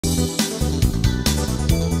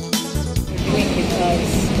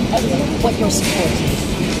what you're supporting.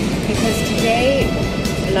 Because today,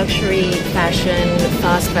 luxury fashion,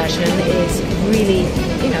 fast fashion is really,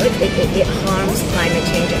 it harms climate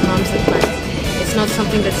change, it harms the planet. It's not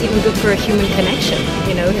something that's even good for a human connection.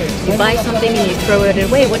 You buy something and you throw it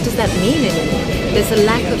away. What does that mean anymore? There's a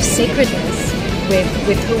lack of sacredness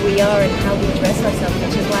with who we are and how we dress ourselves,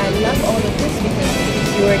 which is why I love all of this, because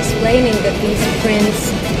you were explaining that these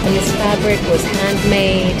prints and this fabric was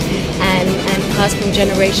handmade and passed from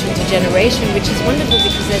generation to generation, which is wonderful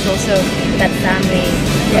because there's also that family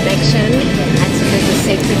connection, and so there's a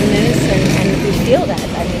sacredness, and we feel that.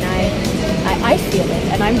 I mean, I feel it,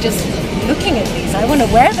 and I'm just looking at these. I want to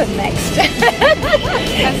wear them next.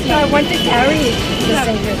 So I want to carry the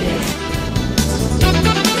sacredness.